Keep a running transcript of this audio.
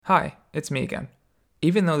Hi, it's me again.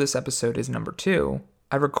 Even though this episode is number 2,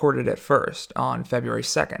 I recorded it first on February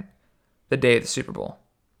 2nd, the day of the Super Bowl.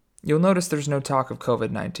 You'll notice there's no talk of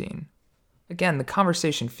COVID-19. Again, the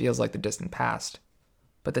conversation feels like the distant past,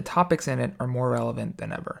 but the topics in it are more relevant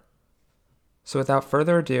than ever. So without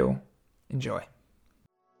further ado, enjoy.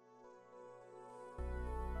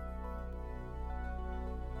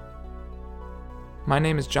 My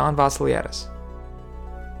name is John Vasiliadis.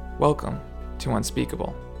 Welcome to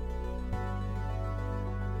Unspeakable.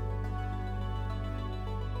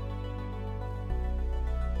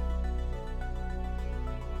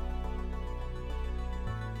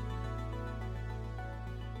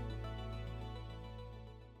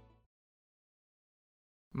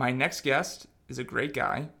 My next guest is a great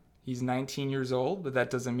guy. He's 19 years old, but that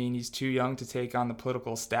doesn't mean he's too young to take on the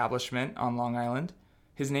political establishment on Long Island.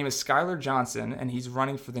 His name is Skylar Johnson, and he's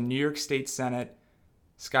running for the New York State Senate.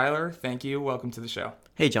 Skylar, thank you. Welcome to the show.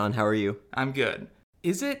 Hey, John. How are you? I'm good.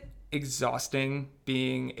 Is it exhausting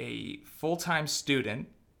being a full-time student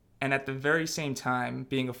and at the very same time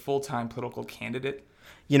being a full-time political candidate?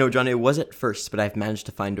 You know, John, it was at first, but I've managed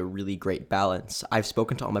to find a really great balance. I've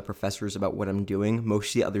spoken to all my professors about what I'm doing. Most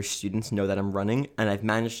of the other students know that I'm running, and I've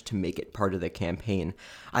managed to make it part of the campaign.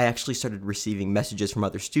 I actually started receiving messages from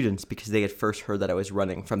other students because they had first heard that I was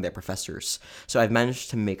running from their professors. So I've managed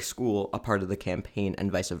to make school a part of the campaign and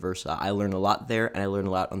vice versa. I learn a lot there, and I learn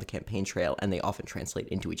a lot on the campaign trail, and they often translate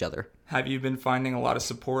into each other. Have you been finding a lot of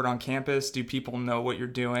support on campus? Do people know what you're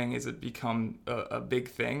doing? Has it become a big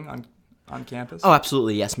thing on campus? Oh,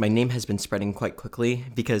 absolutely, yes. My name has been spreading quite quickly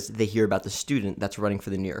because they hear about the student that's running for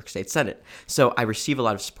the New York State Senate. So I receive a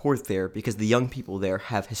lot of support there because the young people there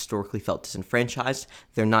have historically felt disenfranchised.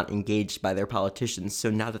 They're not engaged by their politicians. So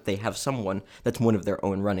now that they have someone that's one of their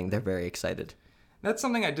own running, they're very excited. That's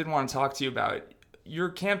something I did want to talk to you about. Your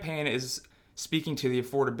campaign is speaking to the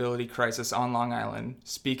affordability crisis on Long Island,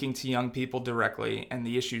 speaking to young people directly and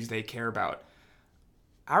the issues they care about.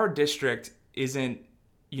 Our district isn't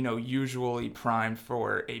usually primed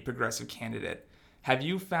for a progressive candidate. Have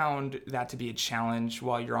you found that to be a challenge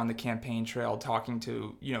while you're on the campaign trail talking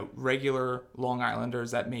to, regular Long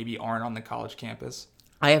Islanders that maybe aren't on the college campus?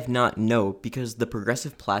 I have not, no, because the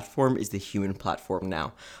progressive platform is the human platform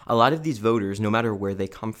now. A lot of these voters, no matter where they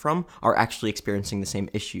come from, are actually experiencing the same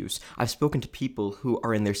issues. I've spoken to people who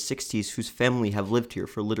are in their 60s whose family have lived here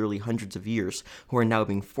for literally hundreds of years, who are now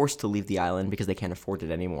being forced to leave the island because they can't afford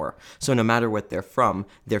it anymore. So no matter what they're from,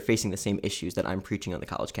 they're facing the same issues that I'm preaching on the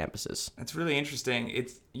college campuses. That's really interesting.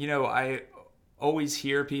 It's, I always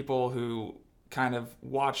hear people who kind of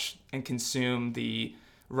watch and consume the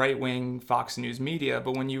right-wing Fox News media,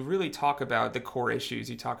 but when you really talk about the core issues,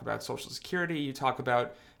 you talk about Social Security, you talk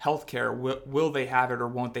about healthcare, will they have it or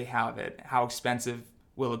won't they have it? How expensive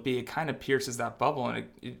will it be? It kind of pierces that bubble and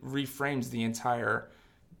it reframes the entire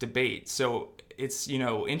debate. So it's,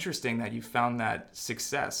 interesting that you found that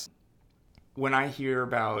success. When I hear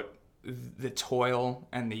about the toil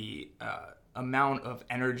and the amount of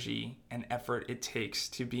energy and effort it takes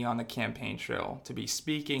to be on the campaign trail, to be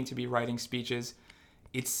speaking, to be writing speeches,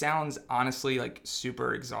 it sounds honestly like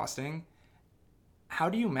super exhausting. How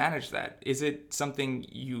do you manage that? Is it something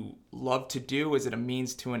you love to do? Is it a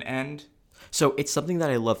means to an end? So it's something that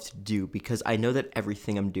I love to do because I know that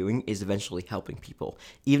everything I'm doing is eventually helping people.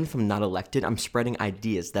 Even if I'm not elected, I'm spreading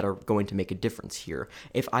ideas that are going to make a difference here.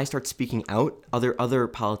 If I start speaking out, other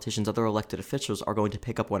politicians, other elected officials are going to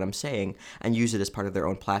pick up what I'm saying and use it as part of their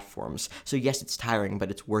own platforms. So yes, it's tiring,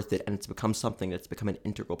 but it's worth it, and it's become something that's become an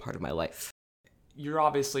integral part of my life. You're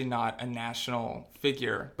obviously not a national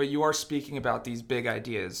figure, but you are speaking about these big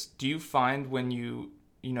ideas. Do you find when you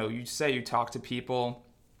say you talk to people,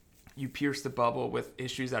 you pierce the bubble with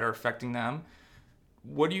issues that are affecting them,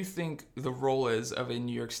 what do you think the role is of a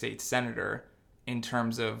New York State senator in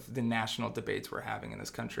terms of the national debates we're having in this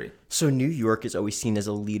country? So New York is always seen as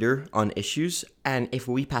a leader on issues, and if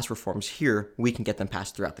we pass reforms here, we can get them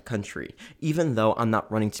passed throughout the country. Even though I'm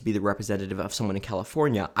not running to be the representative of someone in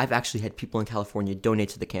California, I've actually had people in California donate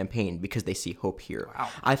to the campaign because they see hope here. Wow.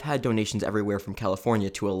 I've had donations everywhere from California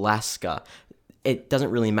to Alaska. It doesn't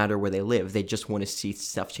really matter where they live. They just want to see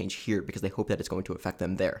stuff change here because they hope that it's going to affect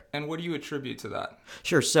them there. And what do you attribute to that?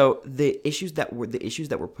 Sure. So the issues that we're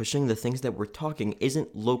pushing, the things that we're talking,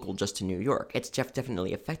 isn't local just to New York. It's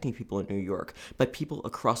definitely affecting people in New York, but people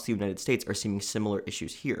across the United States are seeing similar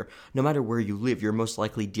issues here. No matter where you live, you're most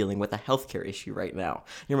likely dealing with a healthcare issue right now.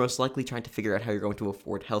 You're most likely trying to figure out how you're going to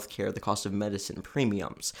afford healthcare, the cost of medicine,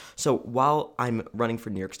 premiums. So while I'm running for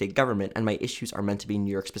New York State government and my issues are meant to be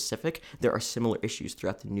New York specific, there are similar similar issues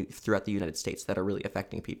throughout the United States that are really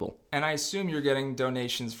affecting people. And I assume you're getting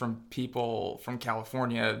donations from people from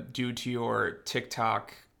California due to your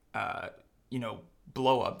TikTok,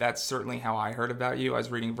 blow up. That's certainly how I heard about you. I was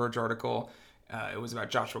reading a Verge article. It was about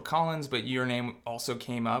Joshua Collins, but your name also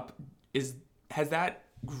came up. Has that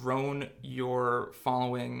grown your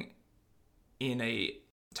following in a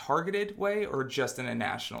targeted way or just in a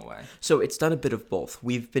national way? So it's done a bit of both.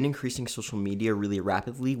 We've been increasing social media really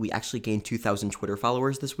rapidly. We actually gained 2,000 Twitter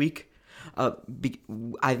followers this week.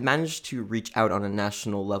 I've managed to reach out on a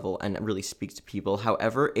national level and really speak to people.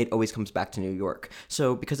 However, it always comes back to New York.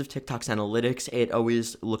 So because of TikTok's analytics, it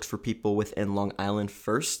always looks for people within Long Island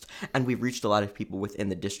first, and we've reached a lot of people within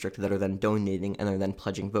the district that are then donating and are then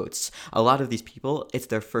pledging votes. A lot of these people, it's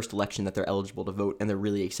their first election that they're eligible to vote, and they're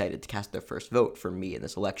really excited to cast their first vote for me in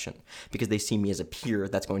this election because they see me as a peer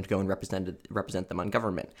that's going to go and represent them on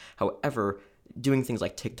government. However, doing things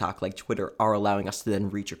like TikTok, like Twitter, are allowing us to then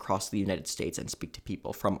reach across the United States and speak to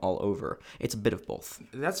people from all over. It's a bit of both.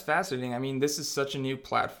 That's fascinating. I mean, this is such a new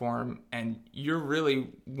platform, and you're really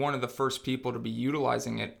one of the first people to be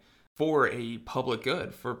utilizing it for a public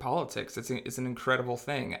good, for politics. It's an incredible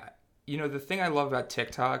thing. The thing I love about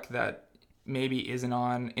TikTok that maybe isn't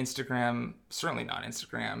on Instagram, certainly not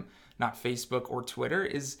Instagram, not Facebook or Twitter,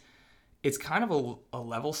 is it's kind of a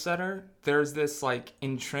level setter. There's this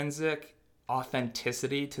intrinsic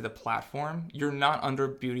authenticity to the platform. You're not under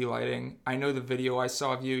beauty lighting. I know the video I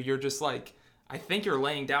saw of you, you're just I think you're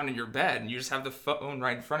laying down in your bed and you just have the phone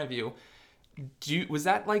right in front of you. Was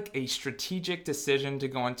that a strategic decision to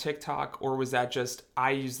go on TikTok, or was that just,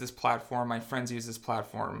 I use this platform, my friends use this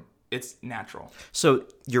platform, it's natural? So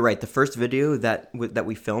you're right. The first video that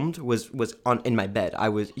we filmed was in my bed.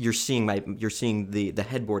 You're seeing the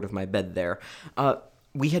headboard of my bed there.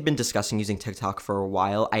 We had been discussing using TikTok for a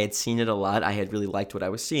while. I had seen it a lot. I had really liked what I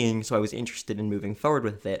was seeing, so I was interested in moving forward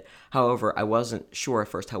with it. However, I wasn't sure at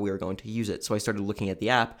first how we were going to use it, so I started looking at the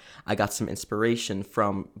app. I got some inspiration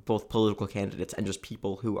from both political candidates and just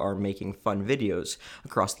people who are making fun videos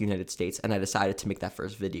across the United States, and I decided to make that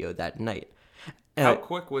first video that night. How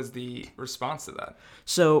quick was the response to that?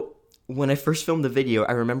 So when I first filmed the video,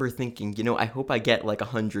 I remember thinking, I hope I get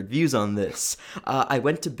 100 views on this. I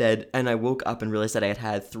went to bed and I woke up and realized that I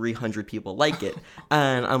had 300 people like it.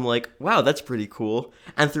 And I'm like, wow, that's pretty cool.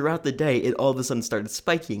 And throughout the day, it all of a sudden started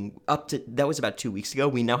spiking that was about 2 weeks ago.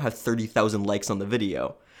 We now have 30,000 likes on the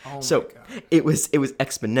video. Oh so my God. it was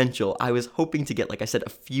exponential. I was hoping to get, like I said, a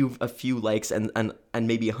few likes and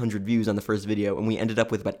maybe 100 views on the first video, and we ended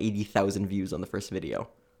up with about 80,000 views on the first video.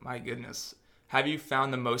 My goodness. Have you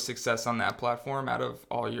found the most success on that platform out of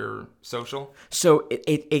all your social? So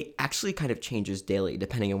it actually kind of changes daily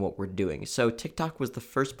depending on what we're doing. So TikTok was the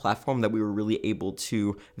first platform that we were really able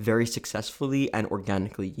to very successfully and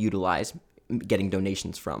organically utilize getting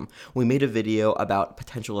donations from. We made a video about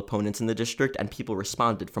potential opponents in the district, and people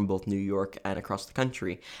responded from both New York and across the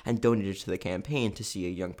country and donated to the campaign to see a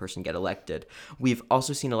young person get elected. We've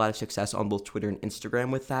also seen a lot of success on both Twitter and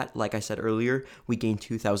Instagram with that. Like I said earlier, we gained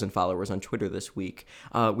 2,000 followers on Twitter this week.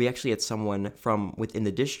 We actually had someone from within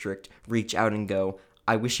the district reach out and go,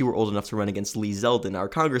 I wish you were old enough to run against Lee Zeldin, our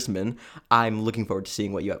congressman. I'm looking forward to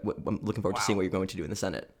seeing to seeing what you're going to do in the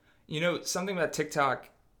Senate. Something about TikTok,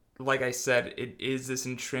 like I said, it is this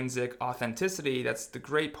intrinsic authenticity. That's the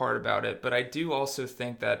great part about it. But I do also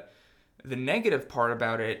think that the negative part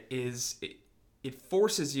about it is it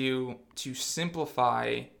forces you to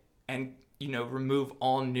simplify and, remove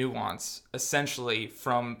all nuance essentially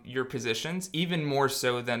from your positions, even more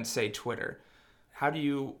so than, say, Twitter. How do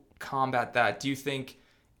you combat that? Do you think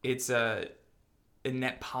it's a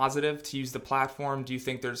net positive to use the platform? Do you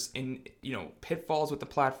think there's pitfalls with the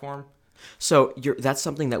platform? So that's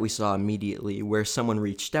something that we saw immediately, where someone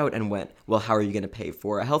reached out and went, well, how are you going to pay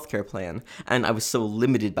for a healthcare plan? And I was so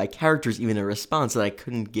limited by characters, even in response, that I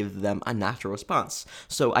couldn't give them a natural response.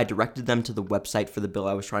 So I directed them to the website for the bill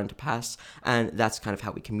I was trying to pass, and that's kind of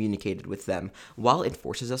how we communicated with them. While it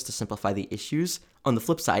forces us to simplify the issues, on the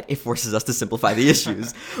flip side, it forces us to simplify the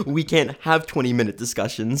issues. We can't have 20-minute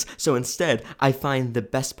discussions, so instead, I find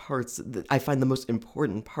the most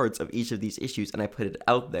important parts of each of these issues, and I put it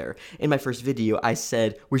out there. In my first video, I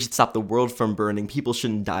said, we should stop the world from burning, people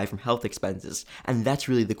shouldn't die from health expenses, and that's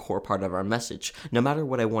really the core part of our message. No matter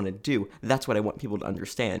what I want to do, that's what I want people to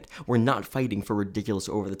understand. We're not fighting for ridiculous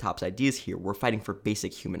over-the-top ideas here, we're fighting for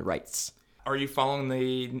basic human rights. Are you following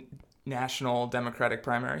the national Democratic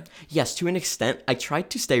primary? Yes, to an extent. I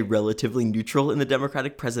tried to stay relatively neutral in the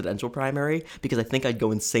Democratic presidential primary because I think I'd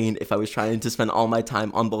go insane if I was trying to spend all my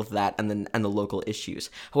time on both that and the local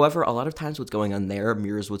issues. However, a lot of times what's going on there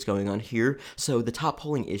mirrors what's going on here. So the top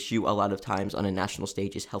polling issue a lot of times on a national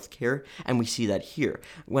stage is healthcare, and we see that here.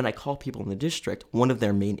 When I call people in the district, one of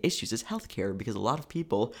their main issues is healthcare because a lot of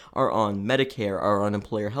people are on Medicare, are on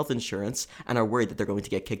employer health insurance, and are worried that they're going to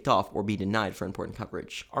get kicked off or be denied for important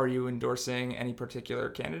coverage. Are you endorsing any particular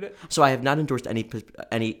candidate? So I have not endorsed any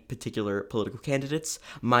particular political candidates.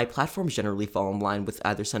 My platforms generally fall in line with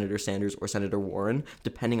either Senator Sanders or Senator Warren,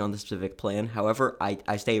 depending on the specific plan. However,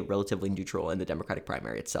 I stay relatively neutral in the Democratic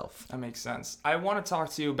primary itself. That makes sense. I want to talk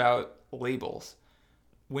to you about labels.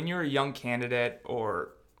 When you're a young candidate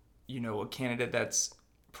or, a candidate that's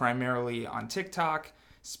primarily on TikTok,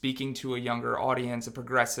 speaking to a younger audience, a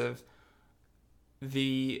progressive,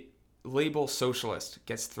 the label socialist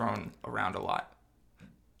gets thrown around a lot.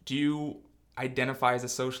 Do you identify as a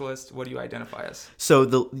socialist? What do you identify as?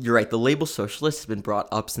 So you're right. The label socialist has been brought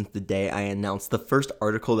up since the day I announced the first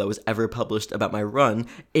article that was ever published about my run.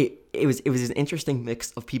 It was an interesting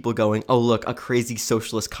mix of people going, oh, look, a crazy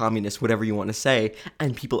socialist, communist, whatever you want to say,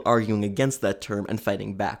 and people arguing against that term and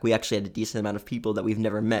fighting back. We actually had a decent amount of people that we've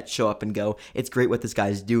never met show up and go, it's great what this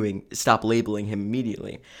guy's doing. Stop labeling him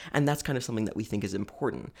immediately. And that's kind of something that we think is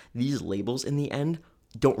important. These labels, in the end,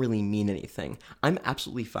 don't really mean anything. I'm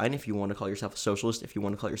absolutely fine if you want to call yourself a socialist, if you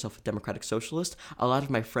want to call yourself a democratic socialist. A lot of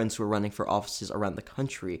my friends who are running for offices around the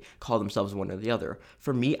country call themselves one or the other.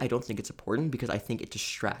 For me, I don't think it's important because I think it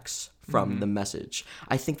distracts from the message.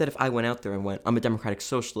 I think that if I went out there and went, I'm a democratic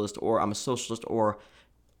socialist, or I'm a socialist, or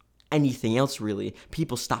anything else really,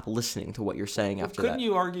 people stop listening to what you're saying after couldn't that.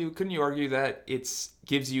 Couldn't you argue that it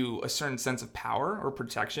gives you a certain sense of power or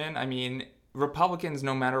protection? I mean, Republicans,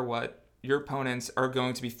 no matter what, your opponents are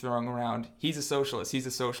going to be throwing around, he's a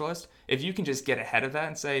socialist. If you can just get ahead of that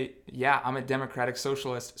and say, yeah, I'm a democratic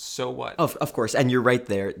socialist, so what? Of course, and you're right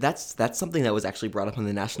there. That's something that was actually brought up on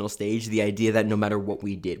the national stage, the idea that no matter what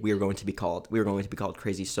we did, we were going to be called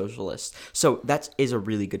crazy socialists. So that is a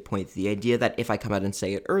really good point. The idea that if I come out and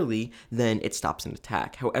say it early, then it stops an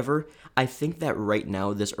attack. However, I think that right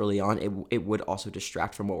now, this early on, it would also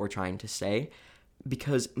distract from what we're trying to say.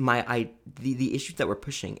 Because the issues that we're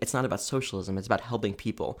pushing, it's not about socialism, it's about helping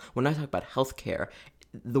people. When I talk about healthcare,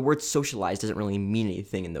 the word socialized doesn't really mean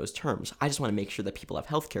anything in those terms. I just want to make sure that people have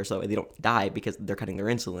healthcare so that way they don't die because they're cutting their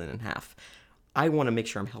insulin in half. I want to make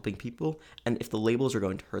sure I'm helping people, and if the labels are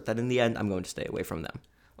going to hurt that in the end, I'm going to stay away from them.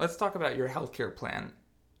 Let's talk about your healthcare plan.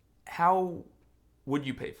 How would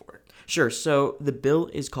you pay for it? Sure. So the bill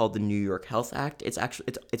is called the New York Health Act.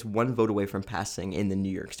 It's one vote away from passing in the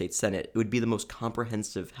New York State Senate. It would be the most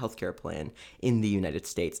comprehensive healthcare plan in the United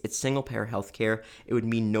States. It's single payer healthcare. It would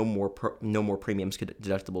mean no more premiums,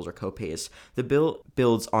 deductibles, or copays. The bill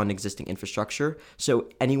builds on existing infrastructure. So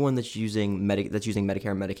anyone that's using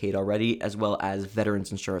Medicare and Medicaid already, as well as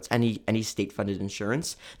veterans insurance, any state funded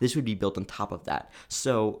insurance, this would be built on top of that.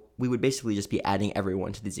 So we would basically just be adding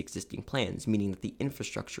everyone to these existing plans, meaning that the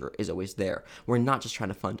infrastructure is always there. We're not just trying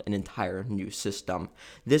to fund an entire new system.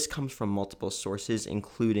 This comes from multiple sources,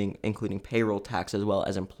 including payroll tax as well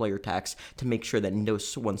as employer tax, to make sure that no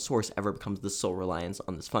one source ever becomes the sole reliance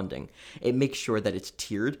on this funding. It makes sure that it's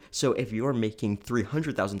tiered, so if you're making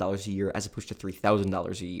 $300,000 a year as opposed to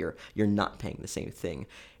 $3,000 a year, you're not paying the same thing.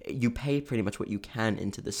 You pay pretty much what you can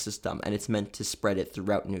into the system, and it's meant to spread it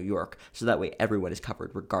throughout New York, so that way everyone is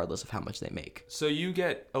covered regardless of how much they make. So you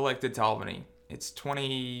get elected to Albany. It's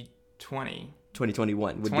 2020.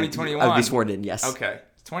 2021. 2021. I would be sworn in, yes. Okay.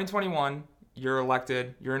 2021, you're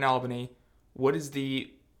elected, you're in Albany. What is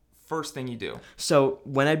the first thing you do? So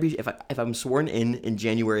when if I'm sworn in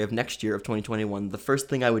January of next year of 2021, the first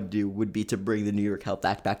thing I would do would be to bring the New York Health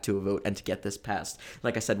Act back to a vote and to get this passed.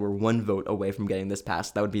 Like I said, we're one vote away from getting this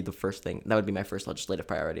passed. That would be the first thing. That would be my first legislative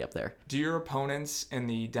priority up there. Do your opponents in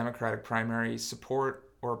the Democratic primary support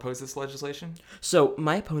or oppose this legislation? So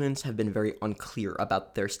my opponents have been very unclear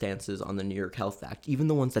about their stances on the New York Health Act. Even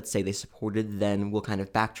the ones that say they supported then will kind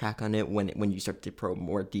of backtrack on it when you start to probe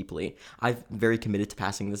more deeply. I'm very committed to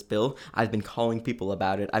passing this bill. I've been calling people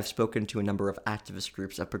about it. I've spoken to a number of activist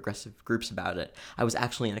groups, of progressive groups about it. I was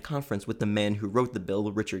actually in a conference with the man who wrote the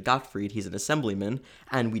bill, Richard Gottfried. He's an assemblyman,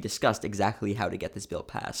 and we discussed exactly how to get this bill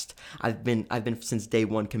passed. I've been since day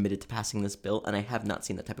one committed to passing this bill, and I have not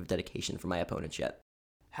seen that type of dedication from my opponents yet.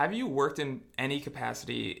 Have you worked in any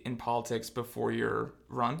capacity in politics before your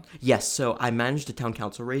run? Yes, so I managed a town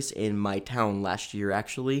council race in my town last year,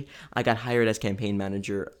 actually. I got hired as campaign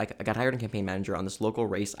manager. I got hired as campaign manager on this local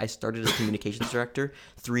race. I started as communications director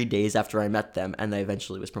 3 days after I met them, and I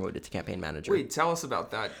eventually was promoted to campaign manager. Wait, tell us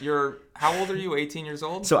about that. How old are you? 18 years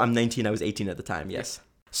old? So I'm 19. I was 18 at the time, yes.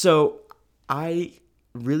 So I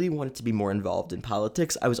really wanted to be more involved in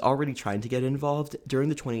politics. I was already trying to get involved. During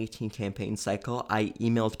the 2018 campaign cycle, I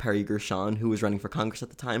emailed Perry Gershon, who was running for Congress at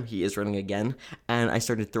the time. He is running again. And I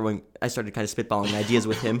started kind of spitballing ideas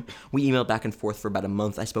with him. We emailed back and forth for about a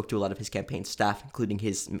month. I spoke to a lot of his campaign staff, including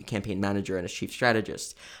his campaign manager and his chief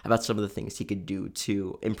strategist, about some of the things he could do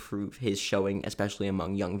to improve his showing, especially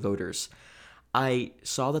among young voters. I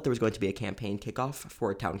saw that there was going to be a campaign kickoff for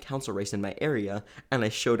a town council race in my area, and I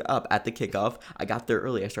showed up at the kickoff. I got there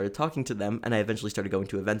early, I started talking to them, and I eventually started going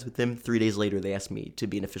to events with them. 3 days later, they asked me to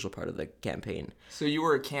be an official part of the campaign. So you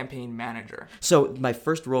were a campaign manager. So my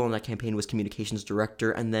first role in that campaign was communications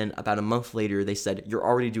director, and then about a month later, they said, "You're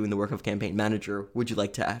already doing the work of campaign manager. Would you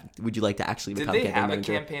like to actually become campaign manager?" Did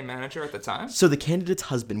they have a campaign manager at the time? So the candidate's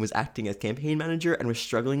husband was acting as campaign manager and was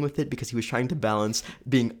struggling with it because he was trying to balance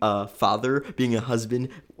being a father, being a husband,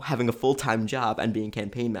 having a full-time job, and being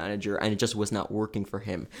campaign manager, and it just was not working for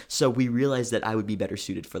him. So we realized that I would be better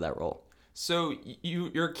suited for that role. So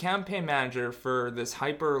you're a campaign manager for this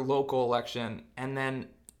hyper-local election, and then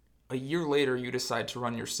a year later you decide to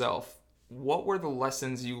run yourself. What were the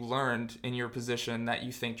lessons you learned in your position that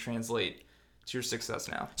you think translate to your success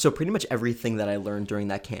now? So pretty much everything that I learned during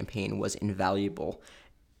that campaign was invaluable.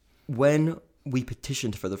 When we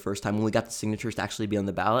petitioned for the first time, when we got the signatures to actually be on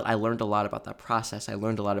the ballot, I learned a lot about that process. I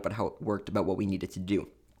learned a lot about how it worked, about what we needed to do.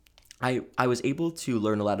 I was able to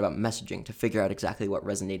learn a lot about messaging to figure out exactly what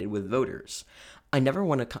resonated with voters. I never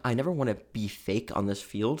want to be fake on this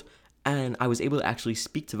field, and I was able to actually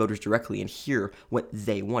speak to voters directly and hear what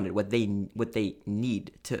they wanted, what they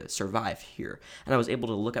need to survive here. And I was able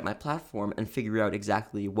to look at my platform and figure out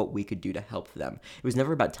exactly what we could do to help them. It was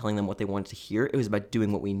never about telling them what they wanted to hear. It was about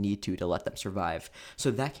doing what we need to let them survive. So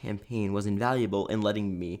that campaign was invaluable in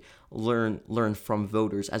letting me learn from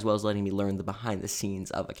voters, as well as letting me learn the behind the scenes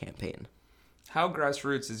of a campaign. How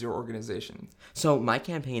grassroots is your organization? So my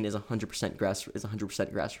campaign is 100%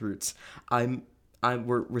 grassroots.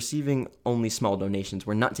 We're receiving only small donations.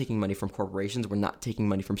 We're not taking money from corporations. We're not taking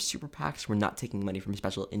money from super PACs. We're not taking money from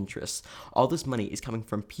special interests. All this money is coming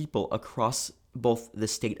from people across both the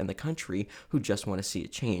state and the country who just want to see a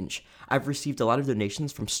change. I've received a lot of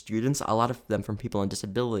donations from students, a lot of them from people on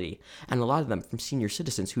disability, and a lot of them from senior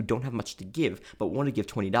citizens who don't have much to give but want to give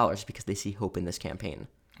 $20 because they see hope in this campaign.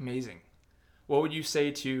 Amazing. What would you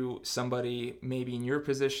say to somebody maybe in your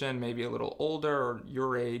position, maybe a little older or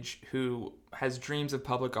your age, who has dreams of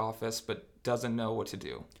public office but doesn't know what to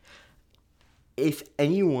do? If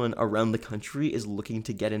anyone around the country is looking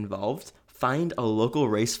to get involved, find a local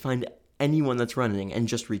race, find anyone that's running, and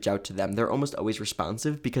just reach out to them. They're almost always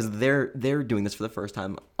responsive because they're doing this for the first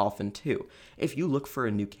time often too. If you look for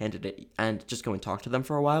a new candidate and just go and talk to them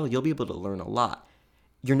for a while, you'll be able to learn a lot.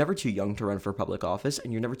 You're never too young to run for public office,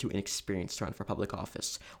 and you're never too inexperienced to run for public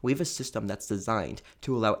office. We have a system that's designed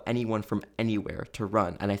to allow anyone from anywhere to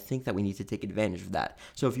run, and I think that we need to take advantage of that.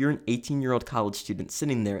 So if you're an 18-year-old college student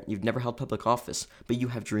sitting there and you've never held public office, but you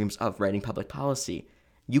have dreams of writing public policy,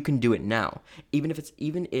 you can do it now. Even if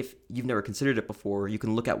you've never considered it before, you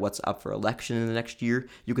can look at what's up for election in the next year.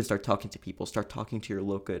 You can start talking to people, start talking to your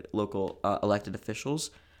local elected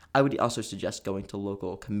officials. I would also suggest going to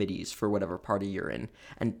local committees for whatever party you're in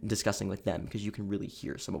and discussing with them, because you can really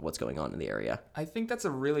hear some of what's going on in the area. I think that's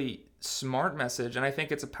a really smart message, and I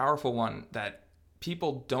think it's a powerful one that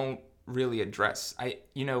people don't really address.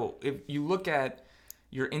 If you look at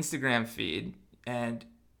your Instagram feed and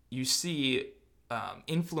you see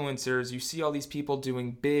influencers, you see all these people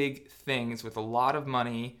doing big things with a lot of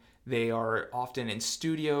money. They are often in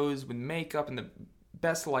studios with makeup and the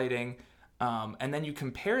best lighting. And then you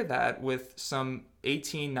compare that with some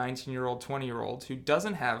 18, 19-year-old, 20-year-old who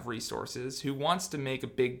doesn't have resources, who wants to make a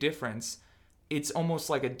big difference. It's almost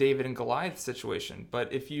like a David and Goliath situation.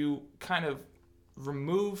 But if you kind of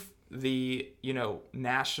remove the,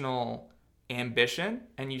 national ambition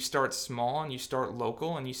and you start small and you start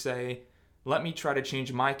local and you say, let me try to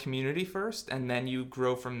change my community first, and then you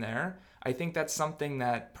grow from there, I think that's something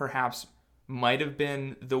that perhaps might have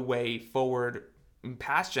been the way forward in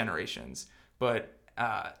past generations, but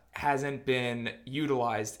hasn't been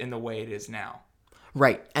utilized in the way it is now.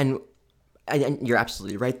 Right. And And you're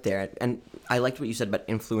absolutely right there. And I liked what you said about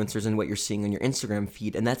influencers and what you're seeing on your Instagram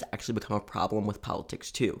feed, and that's actually become a problem with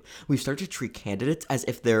politics too. We've started to treat candidates as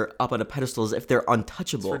if they're up on a pedestal, as if they're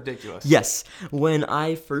untouchable. It's ridiculous. Yes. When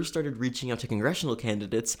I first started reaching out to congressional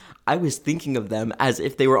candidates, I was thinking of them as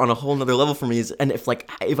if they were on a whole nother level for me, and if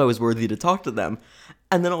I was worthy to talk to them.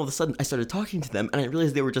 And then all of a sudden, I started talking to them, and I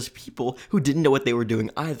realized they were just people who didn't know what they were doing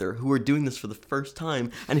either, who were doing this for the first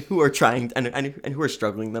time, and who are trying, and who are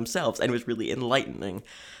struggling themselves, and it was really enlightening.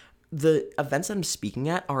 The events that I'm speaking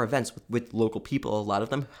at are events with local people, a lot of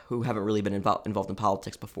them who haven't really been involved in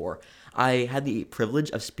politics before. I had the privilege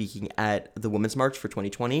of speaking at the Women's March for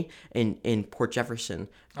 2020 in Port Jefferson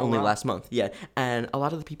last month. Yeah, and a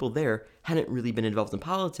lot of the people there hadn't really been involved in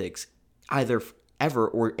politics either ever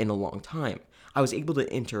or in a long time. I was able to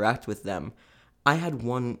interact with them. I had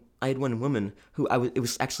one woman who it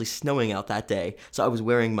was actually snowing out that day, so I was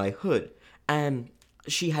wearing my hood, and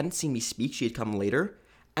she hadn't seen me speak. She had come later,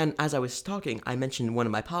 and as I was talking, I mentioned one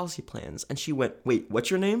of my policy plans, and she went, "Wait, what's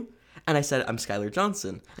your name?" And I said, "I'm Skylar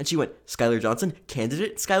Johnson." And she went, "Skylar Johnson?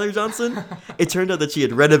 Candidate Skylar Johnson?" It turned out that she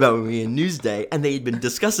had read about me in Newsday, and they had been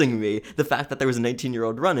discussing me, the fact that there was a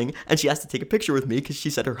 19-year-old running, and she asked to take a picture with me because she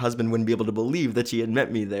said her husband wouldn't be able to believe that she had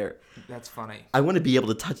met me there. That's funny. I want to be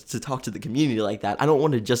able to talk to the community like that. I don't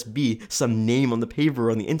want to just be some name on the paper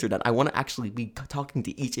or on the internet. I want to actually be talking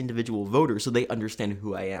to each individual voter so they understand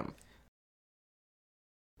who I am.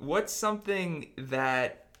 What's something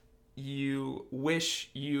that you wish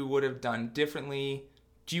you would have done differently?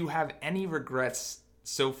 Do you have any regrets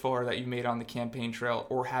so far that you made on the campaign trail,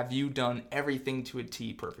 or have you done everything to a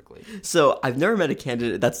T perfectly? So I've never met a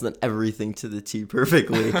candidate that's done everything to the T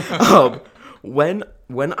perfectly. When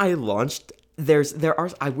I launched,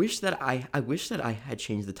 I wish that I had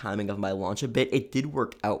changed the timing of my launch a bit. It did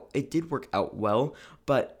work out well,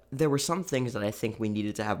 but there were some things that I think we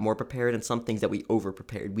needed to have more prepared, and some things that we over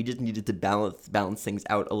prepared. We just needed to balance things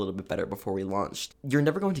out a little bit better before we launched. You're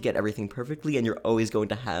never going to get everything perfectly, and you're always going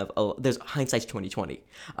to have there's hindsight's 2020.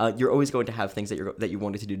 You're always going to have things that you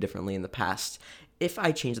wanted to do differently in the past. If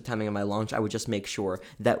I changed the timing of my launch, I would just make sure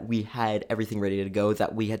that we had everything ready to go,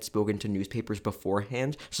 that we had spoken to newspapers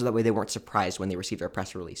beforehand, so that way they weren't surprised when they received our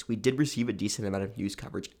press release. We did receive a decent amount of news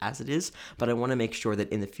coverage as it is, but I want to make sure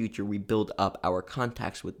that in the future we build up our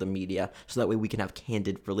contacts with the media, so that way we can have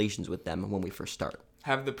candid relations with them when we first start.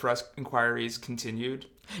 Have the press inquiries continued?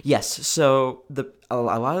 Yes, so a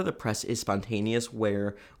lot of the press is spontaneous,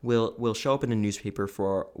 where we'll show up in a newspaper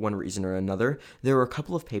for one reason or another. There were a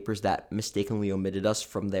couple of papers that mistakenly omitted us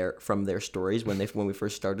from their stories when we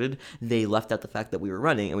first started. They left out the fact that we were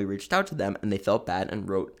running, and we reached out to them, and they felt bad and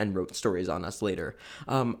wrote stories on us later.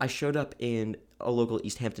 I showed up in a local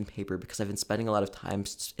East Hampton paper because I've been spending a lot of time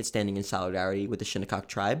standing in solidarity with the Shinnecock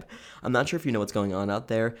tribe. I'm not sure if you know what's going on out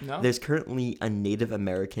there. No. There's currently a Native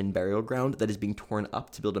American burial ground that is being torn up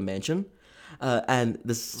to build a mansion. And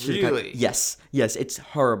the Shinnecock, Really? Yes, it's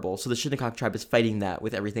horrible. So the Shinnecock tribe is fighting that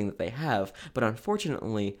with everything that they have, but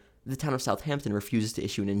unfortunately, the town of Southampton refuses to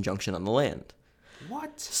issue an injunction on the land.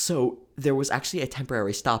 What? So there was actually a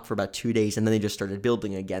temporary stop for about 2 days, and then they just started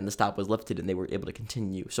building again. The stop was lifted, and they were able to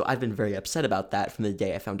continue. So I've been very upset about that from the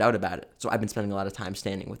day I found out about it. So I've been spending a lot of time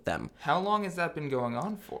standing with them. How long has that been going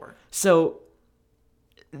on for? So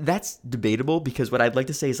that's debatable, because what I'd like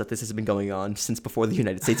to say is that this has been going on since before the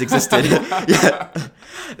United States existed. Yeah.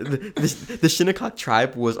 The Shinnecock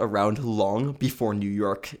tribe was around long before New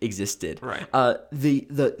York existed. Right.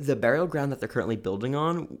 The burial ground that they're currently building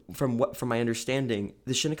on, from my understanding,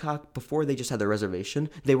 the Shinnecock, before they just had their reservation,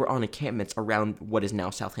 they were on encampments around what is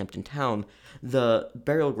now Southampton town. The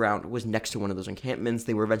burial ground was next to one of those encampments.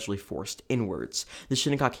 They were eventually forced inwards. The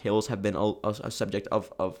Shinnecock Hills have been a subject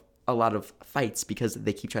of a lot of fights because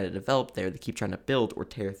they keep trying to develop there, they keep trying to build or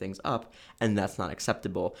tear things up, and that's not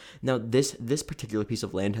acceptable. Now, this particular piece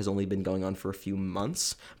of land has only been going on for a few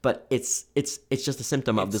months, but it's just a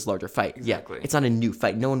symptom of this larger fight. Exactly. Yeah, it's not a new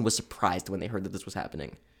fight. No one was surprised when they heard that this was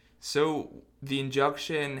happening. So the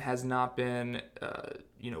injunction has not been,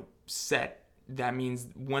 set. That means,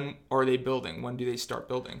 when are they building? When do they start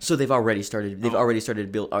building? So they've already started. They've already started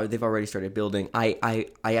building. I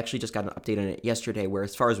actually just got an update on it yesterday, where,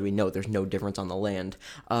 as far as we know, there's no difference on the land.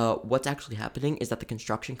 What's actually happening is that the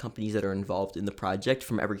construction companies that are involved in the project,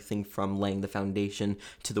 from everything from laying the foundation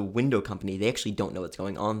to the window company, they actually don't know what's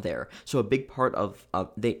going on there. So a big part of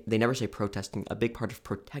they never say protesting. A big part of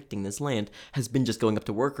protecting this land has been just going up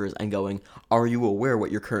to workers and going, "Are you aware what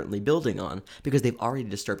you're currently building on?" Because they've already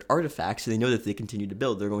disturbed artifacts, so they know that if they continue to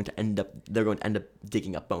build, they're going to end up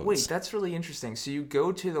digging up bones. Wait, that's really interesting. So you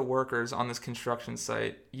go to the workers on this construction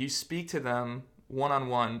site, you speak to them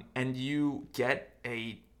one-on-one, and you get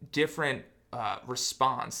a different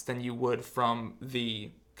response than you would from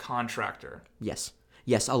the contractor. Yes.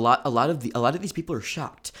 Yes, a lot of these people are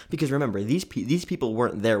shocked because remember these people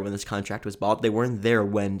weren't there when this contract was bought. They weren't there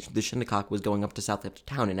when the Shinnecock was going up to Southampton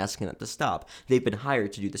Town and asking them to stop. They've been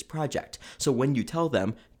hired to do this project. So when you tell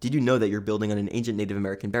them, did you know that you're building on an ancient Native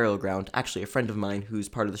American burial ground? Actually, a friend of mine who's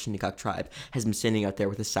part of the Shinnecock tribe has been standing out there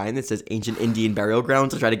with a sign that says Ancient Indian Burial Ground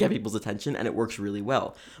to try to get people's attention, and it works really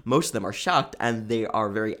well. Most of them are shocked, and they are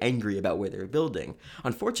very angry about where they're building.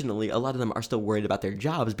 Unfortunately, a lot of them are still worried about their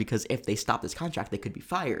jobs because if they stop this contract, they could be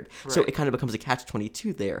fired. Right. So it kind of becomes a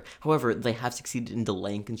catch-22 there. However, they have succeeded in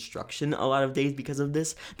delaying construction a lot of days because of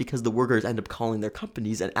this, because the workers end up calling their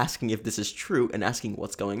companies and asking if this is true and asking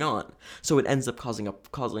what's going on. So it ends up causing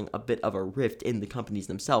a bit of a rift in the companies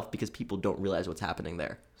themselves because people don't realize what's happening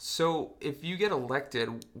there. So if you get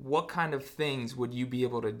elected, what kind of things would you be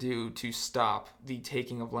able to do to stop the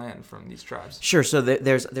taking of land from these tribes? Sure. So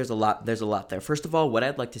there's a lot there. First of all, what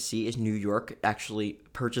I'd like to see is New York actually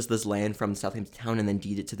purchase this land from Southampton Town and then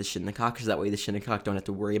deed it to the Shinnecock, because that way the Shinnecock don't have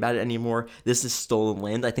to worry about it anymore. This is stolen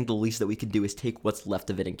land. I think the least that we can do is take what's left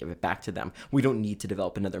of it and give it back to them. We don't need to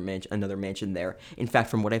develop another mansion there. In fact,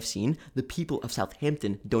 from what I've seen, the people of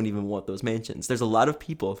Southampton don't even want those mansions. There's a lot of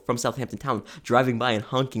people from Southampton Town driving by and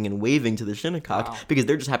honking and waving to the Shinnecock. Wow. Because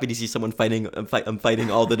they're just happy to see someone fighting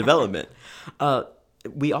all the development.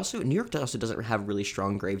 New York also doesn't have really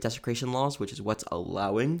strong grave desecration laws, which is what's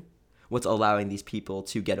allowing these people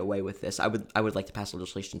to get away with this. I would like to pass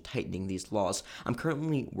legislation tightening these laws. I'm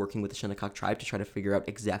currently working with the Shinnecock tribe to try to figure out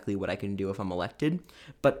exactly what I can do if I'm elected.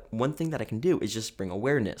 But one thing that I can do is just bring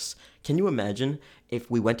awareness. Can you imagine if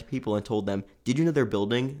we went to people and told them, did you know they're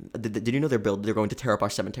going to tear up our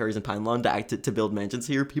cemeteries in Pine Lawn to build mansions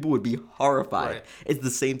here? People would be horrified. Right. It's the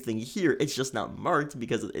same thing here. It's just not marked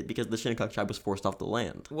because the Shinnecock tribe was forced off the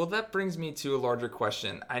land. Well, that brings me to a larger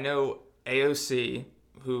question. I know AOC,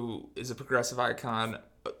 who is a progressive icon,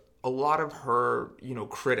 a lot of her,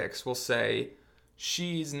 critics will say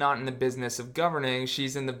she's not in the business of governing,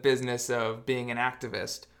 she's in the business of being an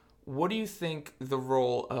activist. What do you think the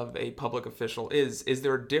role of a public official is? Is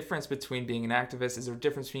there a difference between being an activist? Is there a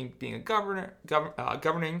difference between being a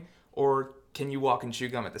governing, or can you walk and chew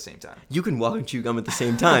gum at the same time? You can walk and chew gum at the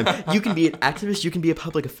same time. You can be an activist, you can be a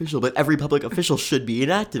public official, but every public official should be an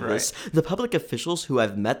activist. Right. The public officials who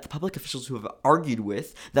I've met, the public officials who I've argued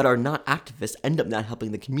with that are not activists end up not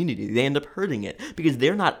helping the community. They end up hurting it because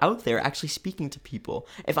they're not out there actually speaking to people.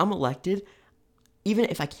 If I'm elected, even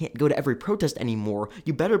if I can't go to every protest anymore,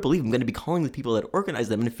 you better believe I'm going to be calling the people that organize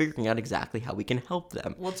them and figuring out exactly how we can help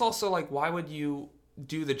them. Well, it's also like, why would you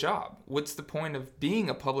do the job? What's the point of being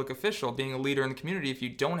a public official, being a leader in the community, if you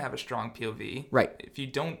don't have a strong POV? Right. If you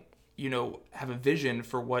don't, have a vision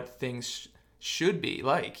for what things should be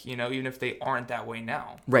like, even if they aren't that way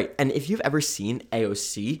now. Right. And if you've ever seen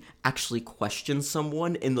AOC actually question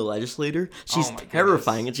someone in the legislature, she's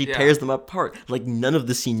terrifying and she tears them apart like none of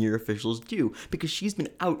the senior officials do, because she's been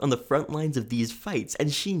out on the front lines of these fights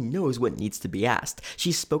and she knows what needs to be asked.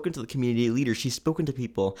 She's spoken to the community leaders. She's spoken to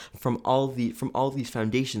people from all these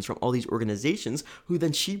foundations, from all these organizations, who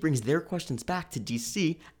then she brings their questions back to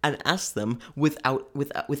DC and asks them without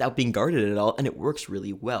being guarded at all, and it works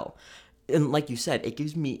really well. And like you said, it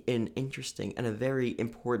gives me an interesting and a very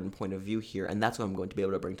important point of view here, and that's what I'm going to be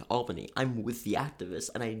able to bring to Albany. I'm with the activists,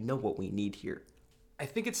 and I know what we need here. I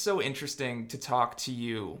think it's so interesting to talk to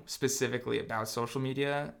you specifically about social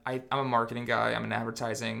media. I'm a marketing guy, I'm in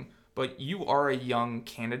advertising, but you are a young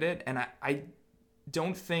candidate, and I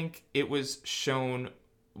don't think it was shown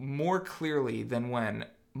more clearly than when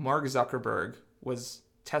Mark Zuckerberg was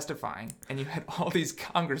testifying, and you had all these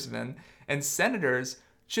congressmen and senators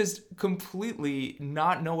just completely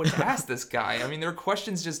not know what to ask this guy. I mean, their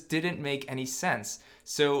questions just didn't make any sense.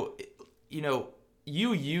 So,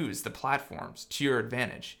 you use the platforms to your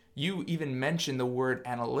advantage. You even mentioned the word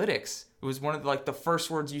analytics. It was one of the first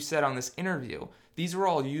words you said on this interview. These are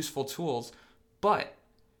all useful tools. But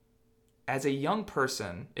as a young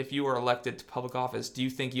person, if you are elected to public office, do you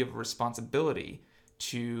think you have a responsibility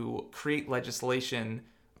to create legislation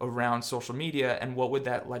around social media, and what would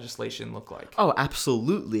that legislation look like? Oh,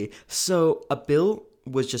 absolutely. So a bill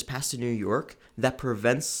was just passed in New York that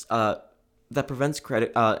prevents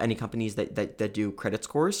credit any companies that do credit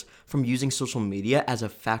scores from using social media as a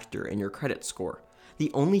factor in your credit score. The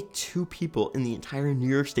only two people in the entire New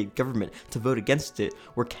York State government to vote against it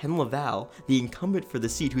were Ken LaValle, the incumbent for the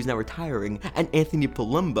seat who's now retiring, and Anthony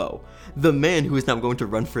Palumbo, the man who is now going to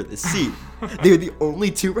run for the seat. They are the only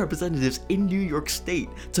two representatives in New York State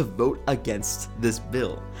to vote against this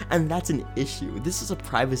bill. And that's an issue. This is a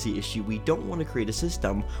privacy issue. We don't want to create a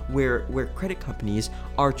system where credit companies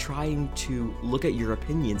are trying to look at your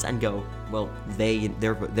opinions and go, well,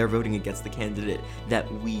 they're voting against the candidate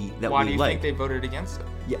that we like. Why do you think they voted against it?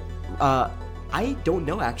 Yeah, I don't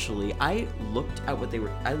know actually. I looked at what they were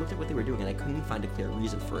doing and I couldn't find a clear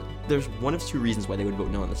reason for it. There's one of two reasons why they would vote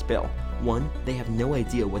no on this bill. One, they have no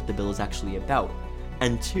idea what the bill is actually about,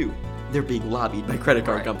 and two, they're being lobbied by credit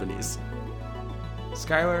card companies.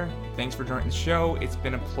 Skylar, thanks for joining the show. It's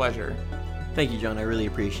been a pleasure. Thank you, John. I really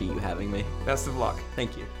appreciate you having me. Best of luck.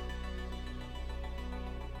 Thank you.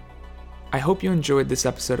 I hope you enjoyed this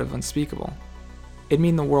episode of Unspeakable. It'd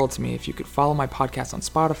mean the world to me if you could follow my podcast on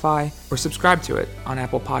Spotify or subscribe to it on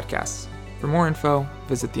Apple Podcasts. For more info,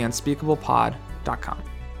 visit theunspeakablepod.com.